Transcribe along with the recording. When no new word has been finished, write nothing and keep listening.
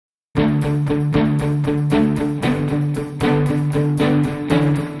The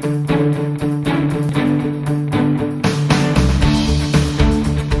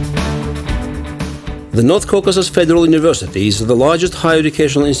North Caucasus Federal University is the largest higher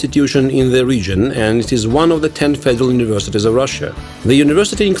educational institution in the region, and it is one of the 10 federal universities of Russia. The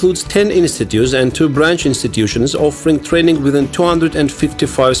university includes 10 institutes and 2 branch institutions offering training within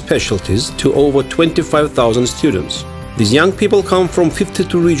 255 specialties to over 25,000 students. These young people come from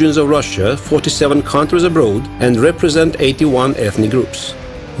 52 regions of Russia, 47 countries abroad, and represent 81 ethnic groups.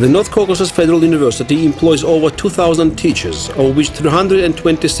 The North Caucasus Federal University employs over 2,000 teachers, of which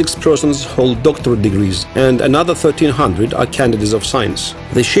 326 persons hold doctorate degrees and another 1,300 are candidates of science.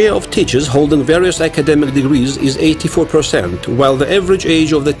 The share of teachers holding various academic degrees is 84%, while the average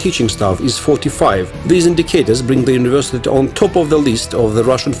age of the teaching staff is 45. These indicators bring the university on top of the list of the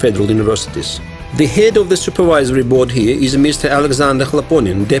Russian federal universities. The head of the supervisory board here is Mr. Alexander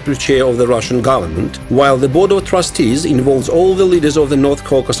Khloponin, deputy chair of the Russian government, while the board of trustees involves all the leaders of the North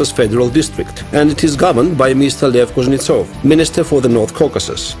Caucasus Federal District, and it is governed by Mr. Lev Kuznetsov, minister for the North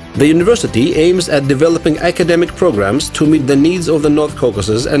Caucasus. The university aims at developing academic programs to meet the needs of the North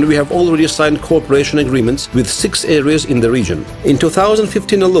Caucasus, and we have already signed cooperation agreements with 6 areas in the region. In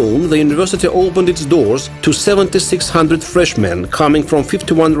 2015 alone, the university opened its doors to 7,600 freshmen coming from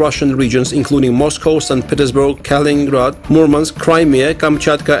 51 Russian regions, including Moscow, St. Petersburg, Kaliningrad, Murmansk, Crimea,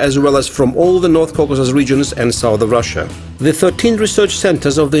 Kamchatka, as well as from all the North Caucasus regions and south of Russia. The 13 research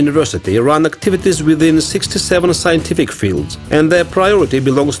centers of the university run activities within 67 scientific fields, and their priority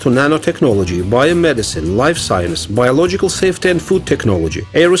belongs to nanotechnology, biomedicine, life science, biological safety and food technology,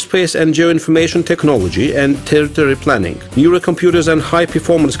 aerospace and geoinformation technology and territory planning, neurocomputers and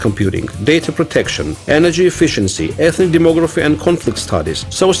high-performance computing, data protection, energy efficiency, ethnic demography and conflict studies,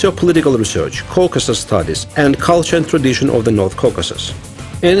 socio-political research, Caucasus studies, and culture and tradition of the North Caucasus.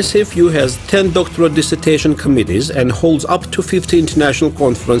 NCFU has 10 doctorate dissertation committees and holds up to 50 international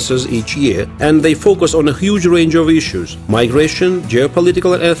conferences each year, and they focus on a huge range of issues: migration,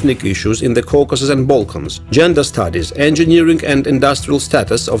 geopolitical and ethnic issues in the Caucasus and Balkans, gender studies, engineering and industrial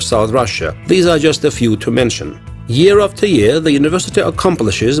status of South Russia. These are just a few to mention. Year after year, the university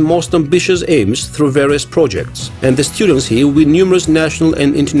accomplishes most ambitious aims through various projects, and the students here win numerous national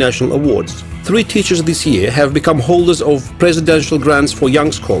and international awards. 3 teachers this year have become holders of presidential grants for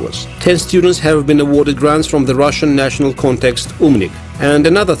young scholars. 10 students have been awarded grants from the Russian national context UMNIK, and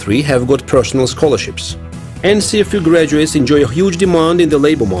another 3 have got personal scholarships. NCFU graduates enjoy a huge demand in the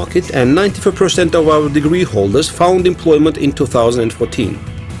labor market, and 94% of our degree holders found employment in 2014.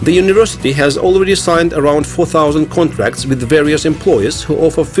 The university has already signed around 4,000 contracts with various employers who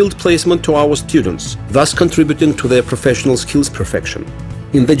offer field placement to our students, thus contributing to their professional skills perfection.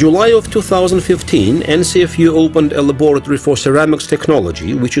 In the July of 2015, NCFU opened a laboratory for ceramics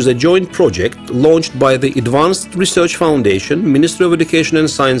technology, which is a joint project launched by the Advanced Research Foundation, Ministry of Education and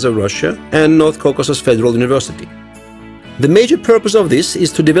Science of Russia, and North Caucasus Federal University. The major purpose of this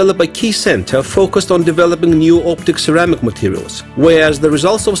is to develop a key center focused on developing new optic ceramic materials, whereas the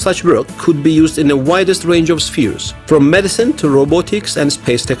results of such work could be used in a widest range of spheres, from medicine to robotics and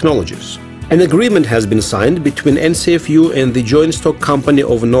space technologies. An agreement has been signed between NCFU and the joint stock company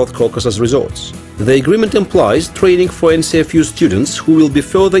of North Caucasus Resorts. The agreement implies training for NCFU students who will be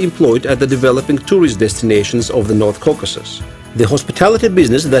further employed at the developing tourist destinations of the North Caucasus. The hospitality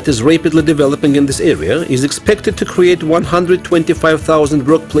business that is rapidly developing in this area is expected to create 125,000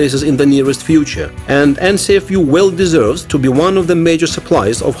 workplaces in the nearest future, and NCFU well deserves to be one of the major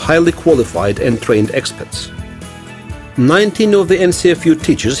suppliers of highly qualified and trained experts. 19 of the NCFU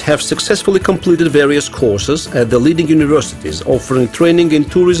teachers have successfully completed various courses at the leading universities offering training in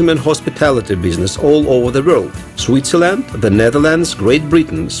tourism and hospitality business all over the world: Switzerland, the Netherlands, Great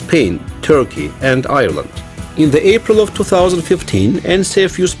Britain, Spain, Turkey, and Ireland. In the April of 2015,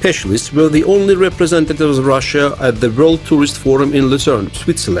 NCFU specialists were the only representatives of Russia at the World Tourist Forum in Lucerne,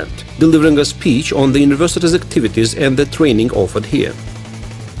 Switzerland, delivering a speech on the university's activities and the training offered here.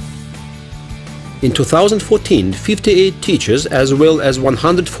 In 2014, 58 teachers as well as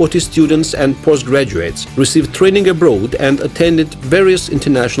 140 students and postgraduates received training abroad and attended various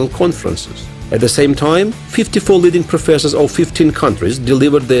international conferences. At the same time, 54 leading professors of 15 countries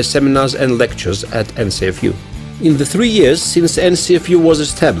delivered their seminars and lectures at NCFU. In the 3 years since NCFU was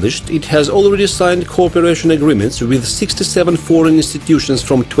established, it has already signed cooperation agreements with 67 foreign institutions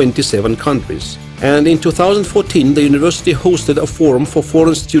from 27 countries. And in 2014, the university hosted a forum for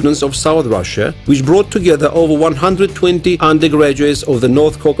foreign students of South Russia, which brought together over 120 undergraduates of the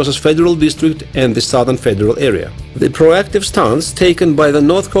North Caucasus Federal District and the Southern Federal Area. The proactive stance taken by the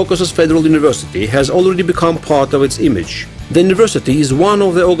North Caucasus Federal University has already become part of its image. The university is one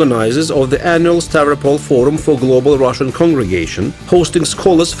of the organizers of the annual Stavropol Forum for Global Russian Congregation, hosting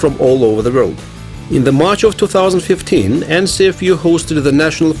scholars from all over the world. In the March of 2015, NCFU hosted the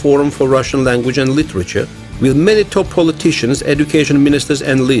National Forum for Russian Language and Literature, with many top politicians, education ministers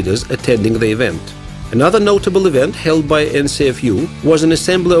and leaders attending the event. Another notable event held by NCFU was an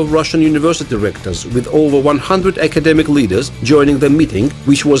assembly of Russian university rectors with over 100 academic leaders joining the meeting,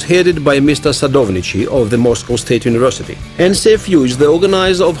 which was headed by Mr. Sadovnichi of the Moscow State University. NCFU is the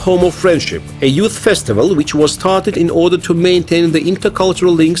organizer of Home of Friendship, a youth festival which was started in order to maintain the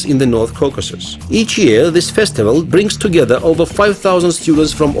intercultural links in the North Caucasus. Each year, this festival brings together over 5,000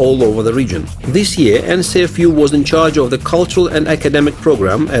 students from all over the region. This year, NCFU was in charge of the cultural and academic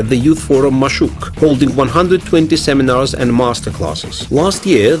program at the Youth Forum Mashuk, holding 120 seminars and masterclasses. Last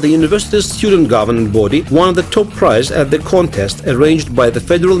year, the university's student governing body won the top prize at the contest arranged by the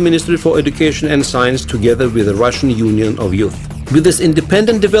Federal Ministry for Education and Science together with the Russian Union of Youth. With this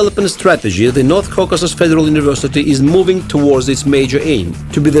independent development strategy, the North Caucasus Federal University is moving towards its major aim,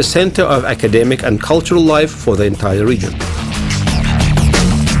 to be the center of academic and cultural life for the entire region.